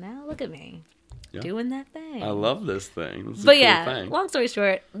 And now look at me doing that thing. I love this thing. This is but a cool thing. Long story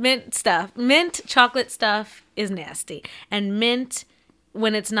short, mint chocolate stuff is nasty. And mint,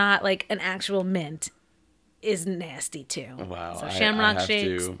 when it's not like an actual mint, is nasty too. Wow. So Shamrock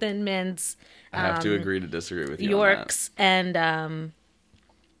Shakes, Thin Mints. I have to agree to disagree with you Yorks on that. and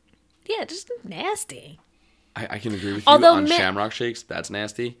just nasty. I can agree with you on Shamrock Shakes. That's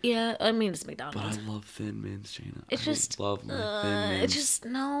nasty. Yeah, I mean, it's McDonald's. But I love Thin Mints, Jana. It's just... love my Thin Mints. It's just...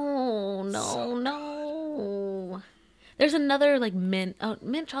 No. There's another, like, mint... Oh,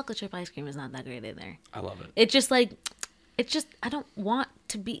 mint chocolate chip ice cream is not that great either. I love it. It's just, like... It's just... I don't want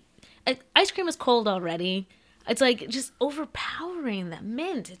to be... Ice cream is cold already. It's like just overpowering that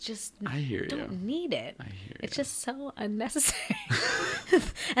mint. It just I hear don't need it. I hear It's you. just so unnecessary.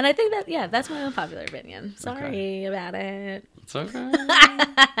 And I think that's my unpopular opinion. Sorry about it. It's okay.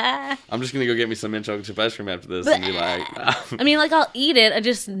 I'm just gonna go get me some mint chocolate chip ice cream after this and be like, I mean, like, I'll eat it. I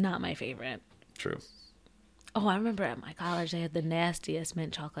just not my favorite. True. Oh, I remember at my college they had the nastiest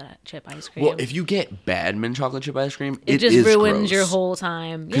mint chocolate chip ice cream. Well, if you get bad mint chocolate chip ice cream, it just is ruins gross. your whole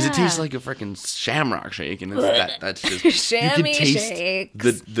time. Because it tastes like a freaking shamrock shake, and that's just Shammy you can taste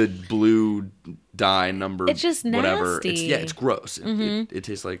shakes. the blue dye number. It's just whatever. nasty. It's gross. It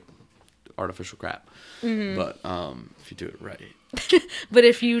tastes like artificial crap. But if you do it right, but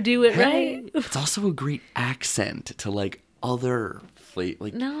if you do it right, it's also a great accent to like other flavor.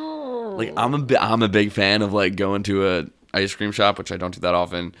 Like no, like I'm a big fan of like going to a ice cream shop, which I don't do that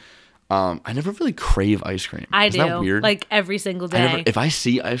often. I never really crave ice cream. Isn't that weird? Like every single day. If I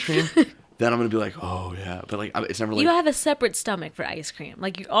see ice cream, then I'm gonna be like, oh yeah. But like, it's never like you have a separate stomach for ice cream.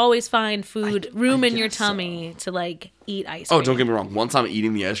 Like you always find room in your tummy to like eat ice cream. Oh, don't get me wrong. Once I'm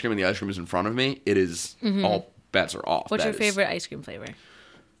eating the ice cream and the ice cream is in front of me, it is all bets are off. What's your favorite ice cream flavor?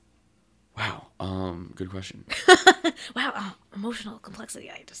 Wow. Good question. Wow, emotional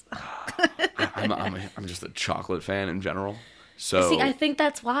complexity. I'm just a chocolate fan in general. So see, I think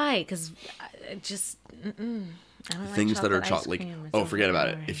that's why, because I just I don't things like that are chocolate. Like, forget about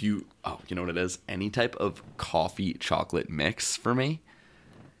it. If you you know what it is? Any type of coffee chocolate mix for me.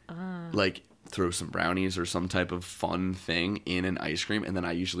 Like throw some brownies or some type of fun thing in an ice cream, and then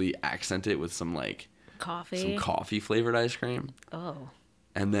I usually accent it with some like coffee flavored ice cream. Oh.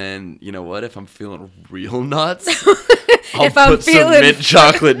 And then, you know what? If I'm feeling real nuts, I'll put some mint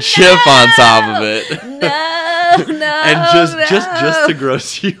chocolate chip on top of it. No, and just to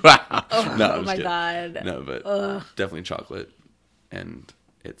gross you out. Oh my God. No, but definitely chocolate. And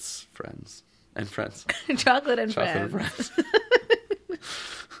it's friends. And friends. Chocolate and friends.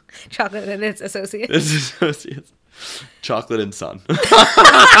 Chocolate and its associates. Its associates. Chocolate and sun.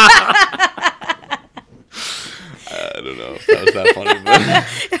 I don't know if that was that funny,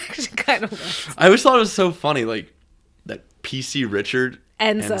 but kind of was. I always thought it was so funny, like that PC Richard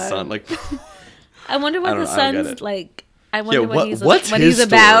and son. Like, I wonder what the son's like. I wonder what's what his he's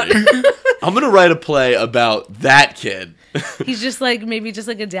about. I'm gonna write a play about that kid. He's just like maybe just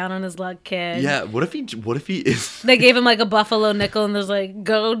like a down on his luck kid. Yeah. What if he is? They gave him like a buffalo nickel and there's like,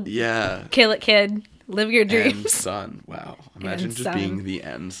 go. Yeah. Kill it, kid. Live your dreams. And son. Wow. Imagine just being the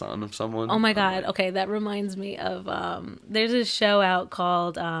end son of someone. Oh my God. Okay, that reminds me of there's a show out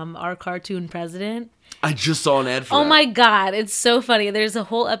called Our Cartoon President. I just saw an ad for that. Oh my God, it's so funny. There's a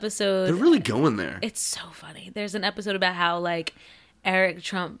whole episode. They're really going there. It's so funny. There's an episode about how like Eric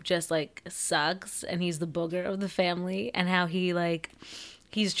Trump just like sucks and he's the booger of the family, and how he like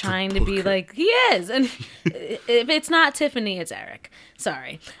he's trying to be like he is, and if it's not Tiffany, it's Eric.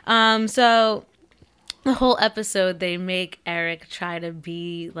 Sorry. So the whole episode, they make Eric try to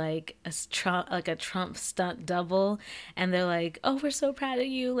be like a Trump stunt double, and they're like, "Oh, we're so proud of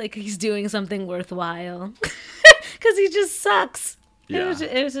you!" Like he's doing something worthwhile, because he just sucks. Yeah.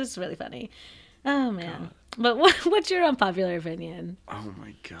 It was just really funny. Oh man! God. But what's your unpopular opinion? Oh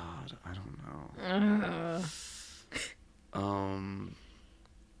my God, I don't know.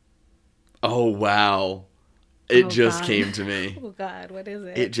 Oh wow! It just came to me. Oh God, what is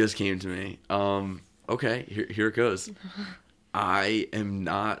it? It just came to me. Okay, here it goes. I am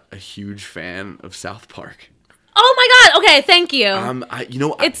not a huge fan of South Park. Oh my God! Okay, thank you.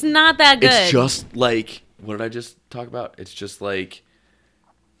 It's not that good. It's just like, what did I just talk about? It's just like,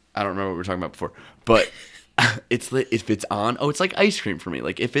 I don't remember what we were talking about before, but it's like, if it's on, it's like ice cream for me.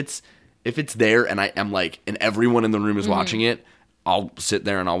 Like if it's there and I am like, and everyone in the room is watching it, I'll sit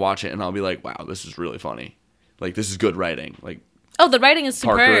there and I'll watch it and I'll be like, wow, this is really funny. Like this is good writing. Like. Oh, the writing is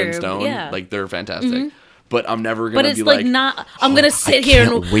superb. Parker and Stone, like they're fantastic. But I'm never gonna. But it's be like not. I'm gonna sit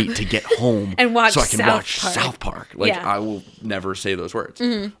here and wait to get home and watch so I can watch Park. South Park. Like I will never say those words.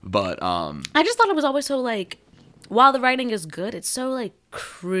 But I just thought it was always so like, while the writing is good, it's so like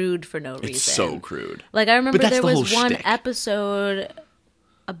crude for no reason. It's so crude. Like I remember there was one shtick. episode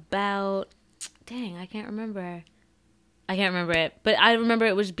about. Dang, I can't remember it, but I remember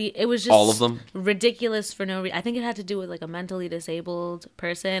it was just all of them ridiculous for no reason. I think it had to do with like a mentally disabled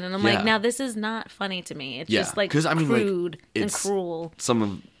person, and I'm like, now this is not funny to me. It's just like crude and cruel. Some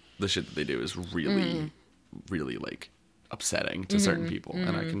of the shit that they do is really, really like upsetting to certain people,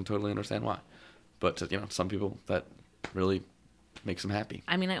 and I can totally understand why. But to, some people that really makes them happy.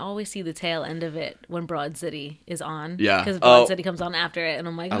 I mean, I always see the tail end of it when Broad City is on. Yeah, because Broad City comes on after it, and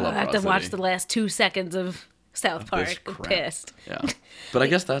I'm like, I have to watch the last 2 seconds of South Park. I'm pissed. Yeah, but I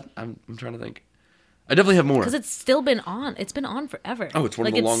guess that I'm trying to think. I definitely have more. Because it's still been on. It's been on forever. Oh, it's one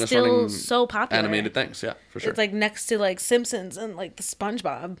of like, the longest still running so popular. animated things. Yeah, for sure. It's like next to like Simpsons and like the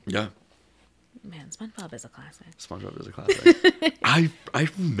SpongeBob. Yeah. Man, SpongeBob is a classic. SpongeBob is a classic. I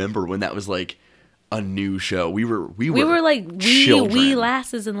remember when that was like a new show. We were like wee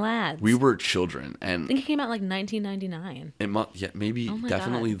lasses and lads. We were children, and I think it came out like 1999. Maybe Oh my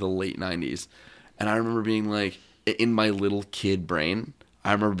definitely God. the late 90s. And I remember being like, in my little kid brain,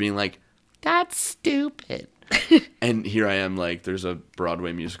 I remember being like, that's stupid. And here I am, like, there's a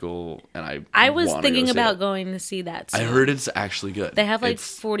Broadway musical, and I was thinking about going to see that. I heard it's actually good. They have like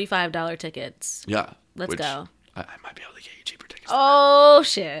 $45 tickets. Yeah. Let's go. I might be able to get you cheaper tickets. Oh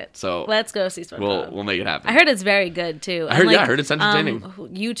shit! So let's go see SpongeBob. We'll make it happen. I heard it's very good too. I heard it's entertaining.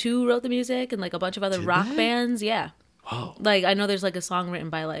 U2 wrote the music and like a bunch of other rock bands. Yeah. Whoa. Like I know there's like a song written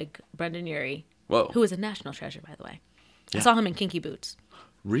by like Brendan Urie. Whoa. Who is a national treasure, by the way. Yeah. I saw him in Kinky Boots.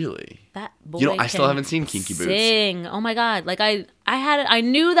 Really? That boy. I still haven't seen Kinky Boots. Sing. Oh my god! Like I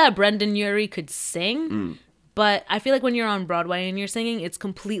knew that Brendan Urie could sing, but I feel like when you're on Broadway and you're singing, it's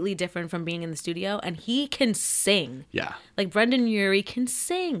completely different from being in the studio. And he can sing. Yeah. Like Brendan Urie can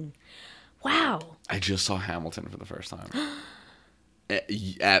sing. Wow. I just saw Hamilton for the first time.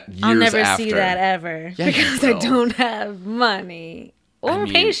 I'll never see that ever because I will. don't have money or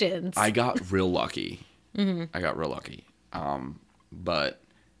patience. I got real lucky. I got real lucky. But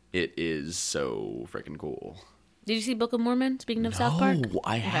it is so freaking cool. Did you see Book of Mormon? Speaking of South Park, No,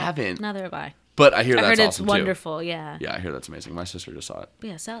 I haven't. Neither have I. But I hear that's heard it's awesome wonderful. too. Yeah. Yeah, I hear that's amazing. My sister just saw it.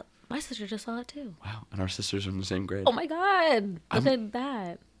 Yeah. My sister just saw it too. Wow, and our sisters are in the same grade. Oh my god! Look at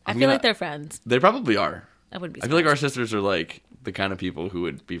that. I feel gonna- like they're friends. They probably are. I wouldn't be. I feel like our sisters are like the kind of people who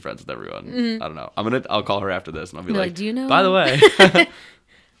would be friends with everyone. I don't know. I'll call her after this and I'll be like, do you know? by the way, Let me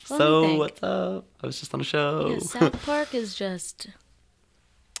so think. what's up? I was just on a show. Yeah, South Park is just.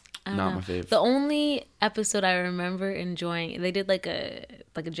 I don't Not know. my fave. The only episode I remember enjoying, they did like a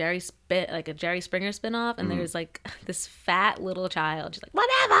Jerry Springer spinoff, and there's like this fat little child. She's like,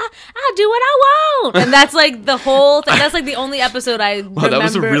 "Whatever, I'll do what I want," and that's like the whole thing. That's like the only episode I remember. That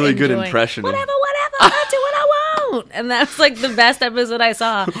was a really good enjoying. impression. Whatever, I'll do what I want, and that's like the best episode I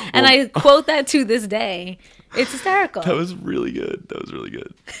saw, and I quote that to this day. It's hysterical. That was really good.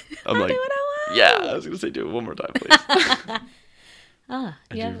 I'm I'll like, do what I want. yeah. I was gonna say, do it one more time, please. Oh,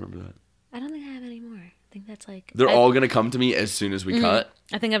 I do remember that. I don't think I have any more. I think that's like They're all gonna come to me as soon as we cut.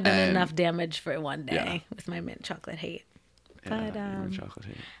 I think I've done And- enough damage for one day Yeah. with my mint chocolate hate. Yeah, But even chocolate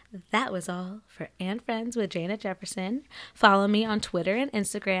hate. that was all for And Friends with Janet Jefferson. Follow me on Twitter and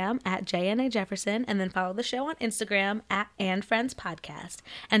Instagram at JNA Jefferson, and then follow the show on Instagram at And Friends Podcast.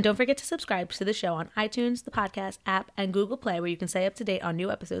 And don't forget to subscribe to the show on iTunes, the podcast app, and Google Play, where you can stay up to date on new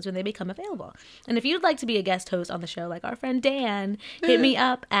episodes when they become available. And if you'd like to be a guest host on the show, like our friend Dan, hit me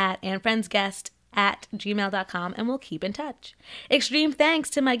up at andfriendsguest@gmail.com, and we'll keep in touch. Extreme thanks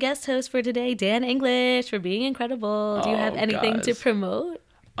to my guest host for today, Dan English, for being incredible. Do you have anything to guys. promote?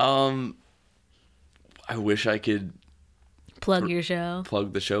 I wish I could Plug your show.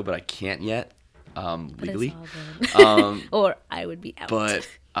 plug the show, but I can't yet, legally. It's all good. Or I would be out. But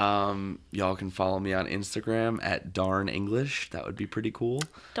y'all can follow me on Instagram at Darn English. That would be pretty cool.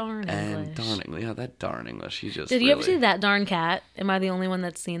 Darn And English. Darn English, yeah, that Darn English. He just Did you ever really- see That Darn Cat? Am I the only one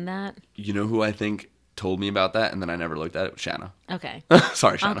that's seen that? You know who I think told me about that, and then I never looked at it? Shanna. Okay.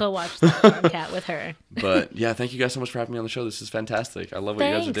 Sorry, I'll Shanna. go watch That Darn Cat with her. But yeah, thank you guys so much for having me on the show. This is fantastic. I love what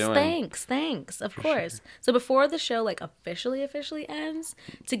you guys are doing. Thanks. Of course. So before the show like officially ends,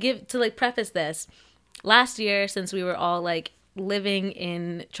 to like preface this, last year, since we were all like living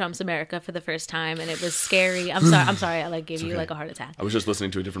in Trump's America for the first time and it was scary. I'm sorry I like gave you okay. like a heart attack. I was just listening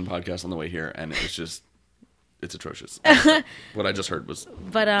to a different podcast on the way here, and it was just, it's atrocious. What I just heard was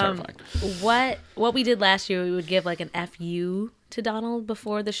terrifying. What we did last year, we would give like an FU to Donald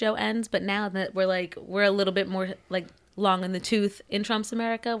before the show ends, but now that we're a little bit more like long in the tooth in Trump's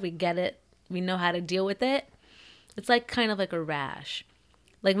America, we get it. We know how to deal with it. It's like kind of like a rash.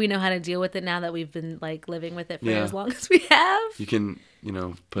 Like we know how to deal with it now that we've been like living with it for as long as we have. You can,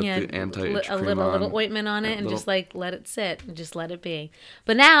 put the anti-itch a cream little ointment on it and just like let it sit and just let it be.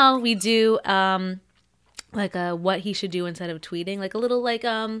 But now we do like a what he should do instead of tweeting, like a little like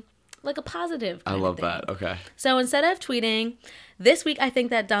a positive kind I love of thing. that. Okay. So instead of tweeting, this week I think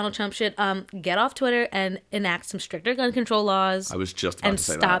that Donald Trump should get off Twitter and enact some stricter gun control laws. I was just about and to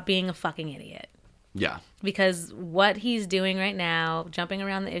say stop that. being a fucking idiot. Yeah. Because what he's doing right now, jumping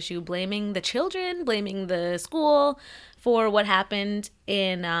around the issue, blaming the children, blaming the school for what happened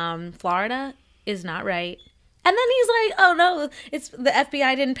in Florida is not right. And then he's like, oh no, it's the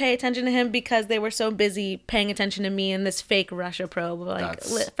FBI didn't pay attention to him because they were so busy paying attention to me in this fake Russia probe. Like,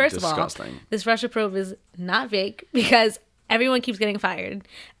 That's first disgusting. of all, this Russia probe is not fake because everyone keeps getting fired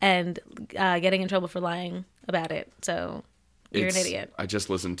and getting in trouble for lying about it. So you're an idiot. I just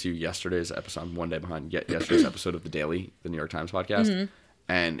listened to yesterday's episode. I'm one day behind yesterday's episode of The Daily, the New York Times podcast.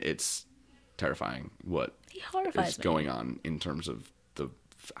 And it's terrifying what is going on in terms of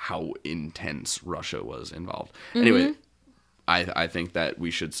how intense Russia was involved. Anyway, I think that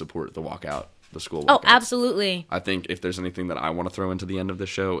we should support the walkout, the school walkout. Oh, absolutely. I think if there's anything that I want to throw into the end of the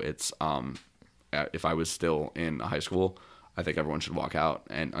show, it's if I was still in high school, I think everyone should walk out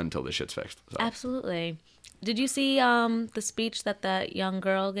and until this shit's fixed. So. Absolutely. Did you see the speech that that young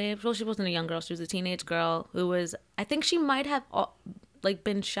girl gave? Well, she wasn't a young girl. She was a teenage girl who was, I think she might have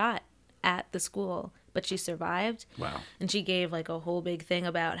been shot at the school, but she survived. Wow. And she gave like a whole big thing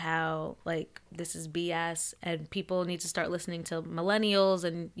about how like this is BS and people need to start listening to millennials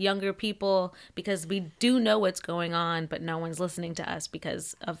and younger people because we do know what's going on, but no one's listening to us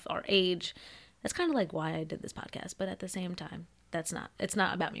because of our age. That's kind of like why I did this podcast, but at the same time, it's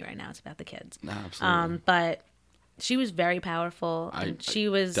not about me right now. It's about the kids. No, absolutely. But she was very powerful. And she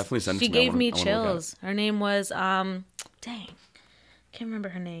gave me chills. Her name was, can't remember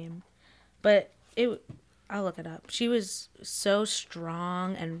her name, but I'll look it up. She was so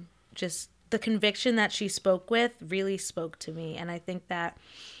strong and just the conviction that she spoke with really spoke to me. And I think that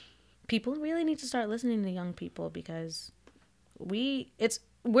people really need to start listening to young people because we're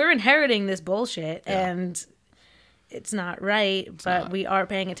inheriting this bullshit and it's not right, we are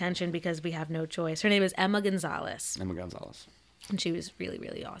paying attention because we have no choice. Her name is Emma Gonzalez. And she was really,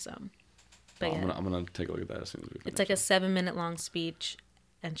 really awesome. But I'm gonna take a look at that as soon as we finish. It's like a 7-minute long speech,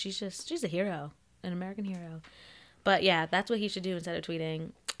 and she's a hero, an American hero. But yeah, that's what he should do instead of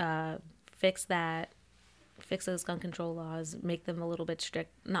tweeting. Fix that. Fix those gun control laws. Make them a little bit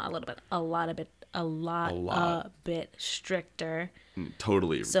strict. Not a little bit. A lot bit stricter.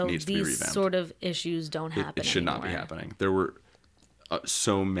 Totally so needs to be revamped. These sort of issues don't happen. It should not be happening. There were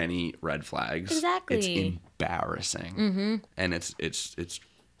so many red flags. Exactly. It's embarrassing, and it's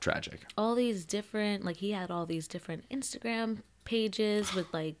tragic. All these different, like he had all these different Instagram pages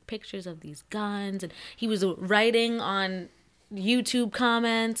with like pictures of these guns, and he was writing on YouTube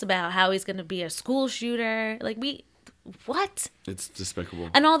comments about how he's going to be a school shooter. Like what? It's despicable.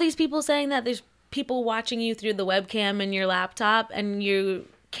 And all these people saying that there's people watching you through the webcam in your laptop and you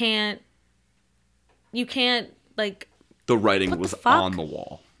can't like. The writing was on the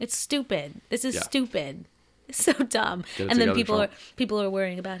wall. It's stupid. This is stupid. It's so dumb. And then people are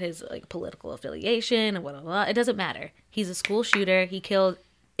worrying about his like political affiliation and blah. It doesn't matter. He's a school shooter. He killed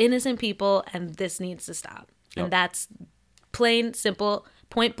innocent people, and this needs to stop. Yep. And that's plain, simple,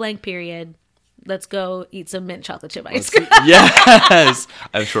 point blank, period. Let's go eat some mint chocolate chip ice cream. Yes!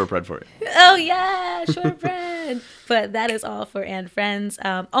 I have shortbread for you. Oh, yeah, shortbread. But that is all for And Friends.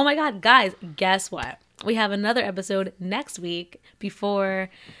 Oh, my God, guys, guess what? We have another episode next week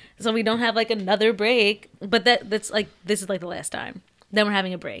so we don't have, like, another break. But this is, like, the last time. Then we're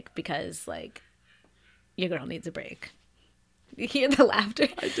having a break because, like, your girl needs a break. You hear the laughter?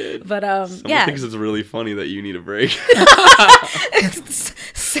 I did. But Someone thinks it's really funny that you need a break.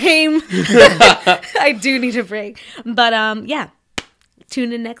 Same. I do need a break. But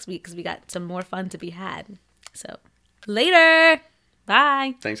tune in next week because we got some more fun to be had. So later.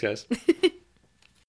 Bye. Thanks, guys.